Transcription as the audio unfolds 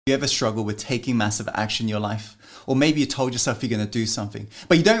You ever struggle with taking massive action in your life? Or maybe you told yourself you're going to do something,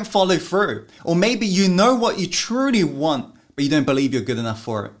 but you don't follow through. Or maybe you know what you truly want, but you don't believe you're good enough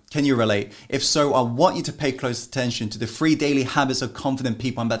for it. Can you relate? If so, I want you to pay close attention to the 3 daily habits of confident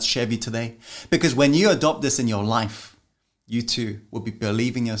people I'm about to share with you today. Because when you adopt this in your life, you too will be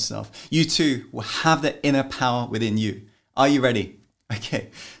believing yourself. You too will have the inner power within you. Are you ready?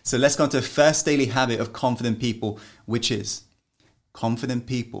 Okay, so let's go on to the first daily habit of confident people, which is confident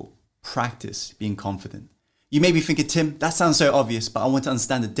people practice being confident. You may be thinking, Tim, that sounds so obvious, but I want to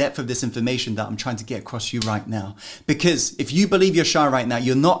understand the depth of this information that I'm trying to get across to you right now. Because if you believe you're shy right now,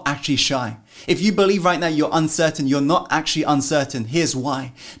 you're not actually shy. If you believe right now you're uncertain, you're not actually uncertain. Here's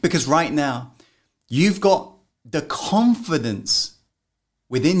why. Because right now, you've got the confidence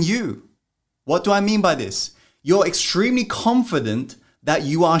within you. What do I mean by this? You're extremely confident that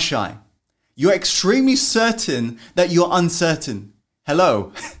you are shy. You're extremely certain that you're uncertain.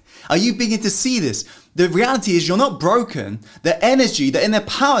 Hello? Are you beginning to see this? The reality is you're not broken. The energy, the inner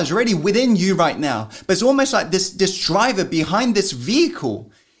power is already within you right now. But it's almost like this driver behind this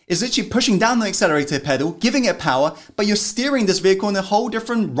vehicle is literally pushing down the accelerator pedal, giving it power, but you're steering this vehicle in a whole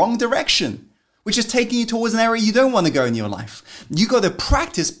different wrong direction, which is taking you towards an area you don't want to go in your life. You got to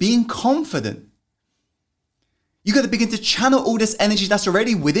practice being confident. You got to begin to channel all this energy that's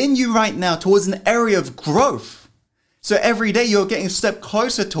already within you right now towards an area of growth. So every day you're getting a step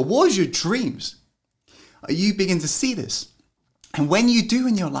closer towards your dreams. You begin to see this. And when you do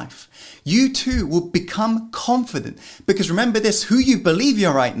in your life, you too will become confident. Because remember this, who you believe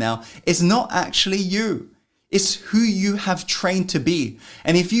you're right now is not actually you. It's who you have trained to be.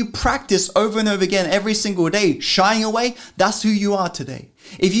 And if you practice over and over again every single day, shying away, that's who you are today.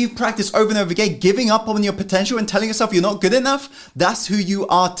 If you practice over and over again, giving up on your potential and telling yourself you're not good enough, that's who you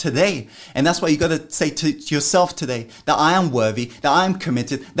are today. And that's why you got to say to yourself today that I am worthy, that I am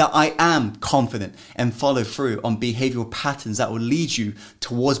committed, that I am confident, and follow through on behavioral patterns that will lead you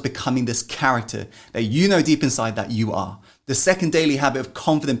towards becoming this character that you know deep inside that you are. The second daily habit of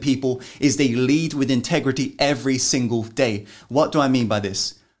confident people is they lead with integrity every single day. What do I mean by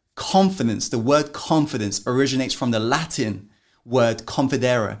this? Confidence, the word confidence originates from the Latin word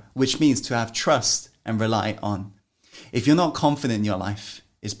confidere, which means to have trust and rely on. If you're not confident in your life,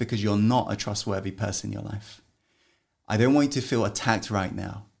 it's because you're not a trustworthy person in your life. I don't want you to feel attacked right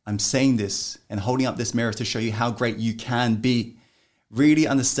now. I'm saying this and holding up this mirror to show you how great you can be. Really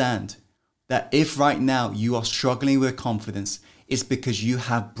understand that if right now you are struggling with confidence, it's because you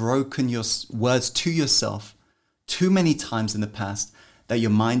have broken your words to yourself too many times in the past that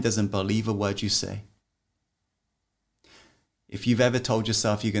your mind doesn't believe a word you say. If you've ever told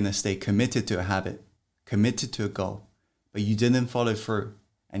yourself you're going to stay committed to a habit, committed to a goal, but you didn't follow through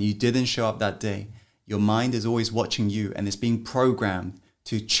and you didn't show up that day, your mind is always watching you and it's being programmed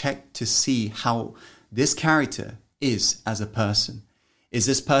to check to see how this character is as a person. Is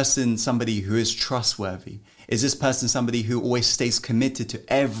this person somebody who is trustworthy? Is this person somebody who always stays committed to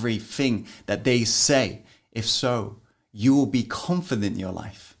everything that they say? If so, you will be confident in your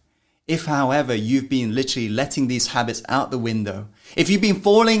life. If, however, you've been literally letting these habits out the window, if you've been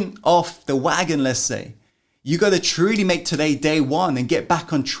falling off the wagon, let's say, you got to truly make today day one and get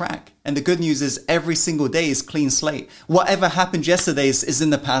back on track. And the good news is every single day is clean slate. Whatever happened yesterday is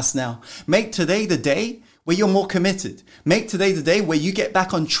in the past now. Make today the day where you're more committed. Make today the day where you get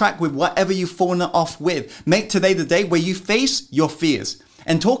back on track with whatever you've fallen off with. Make today the day where you face your fears.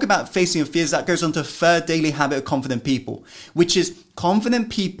 And talk about facing your fears, that goes on to third daily habit of confident people, which is confident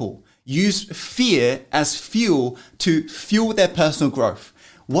people use fear as fuel to fuel their personal growth.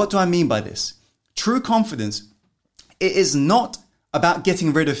 What do I mean by this? True confidence, it is not about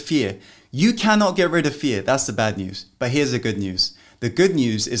getting rid of fear. You cannot get rid of fear. That's the bad news. But here's the good news. The good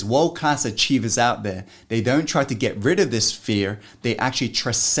news is world-class achievers out there, they don't try to get rid of this fear. They actually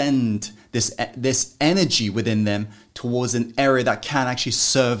transcend this energy within them towards an area that can actually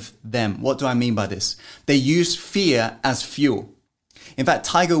serve them. What do I mean by this? They use fear as fuel. In fact,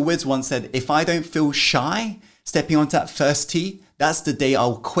 Tiger Woods once said, if I don't feel shy stepping onto that first tee, that's the day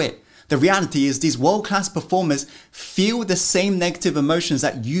I'll quit. The reality is these world-class performers feel the same negative emotions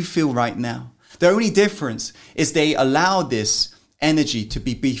that you feel right now. The only difference is they allow this energy to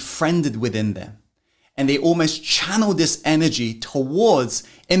be befriended within them. And they almost channel this energy towards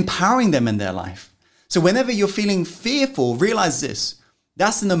empowering them in their life. So whenever you're feeling fearful, realize this.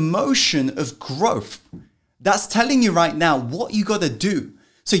 That's an emotion of growth. That's telling you right now what you got to do.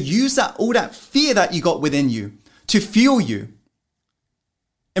 So use all that fear that you got within you to fuel you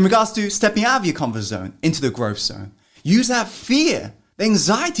in regards to stepping out of your comfort zone into the growth zone. Use that fear, the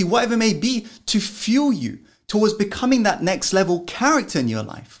anxiety, whatever it may be, to fuel you towards becoming that next level character in your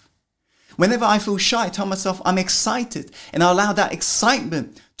life. Whenever I feel shy, I tell myself I'm excited and I allow that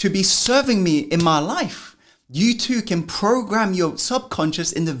excitement to be serving me in my life. You too can program your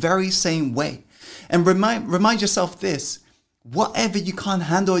subconscious in the very same way. And remind yourself this, whatever you can't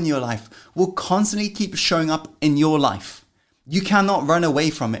handle in your life will constantly keep showing up in your life. You cannot run away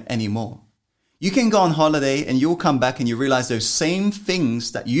from it anymore. You can go on holiday and you'll come back and you realize those same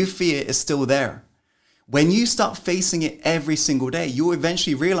things that you fear is still there. When you start facing it every single day, you'll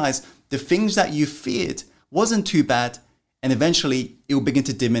eventually realize the things that you feared wasn't too bad, and eventually it will begin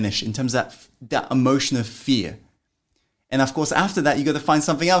to diminish in terms of that emotion of fear. And of course, after that, you got to find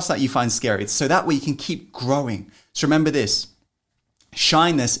something else that you find scary. So that way you can keep growing. So remember this,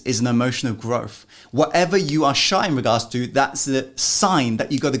 shyness is an emotion of growth. Whatever you are shy in regards to, that's the sign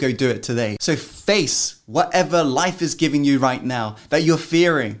that you got to go do it today. So face whatever life is giving you right now that you're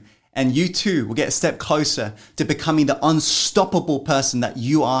fearing, and you too will get a step closer to becoming the unstoppable person that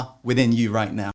you are within you right now.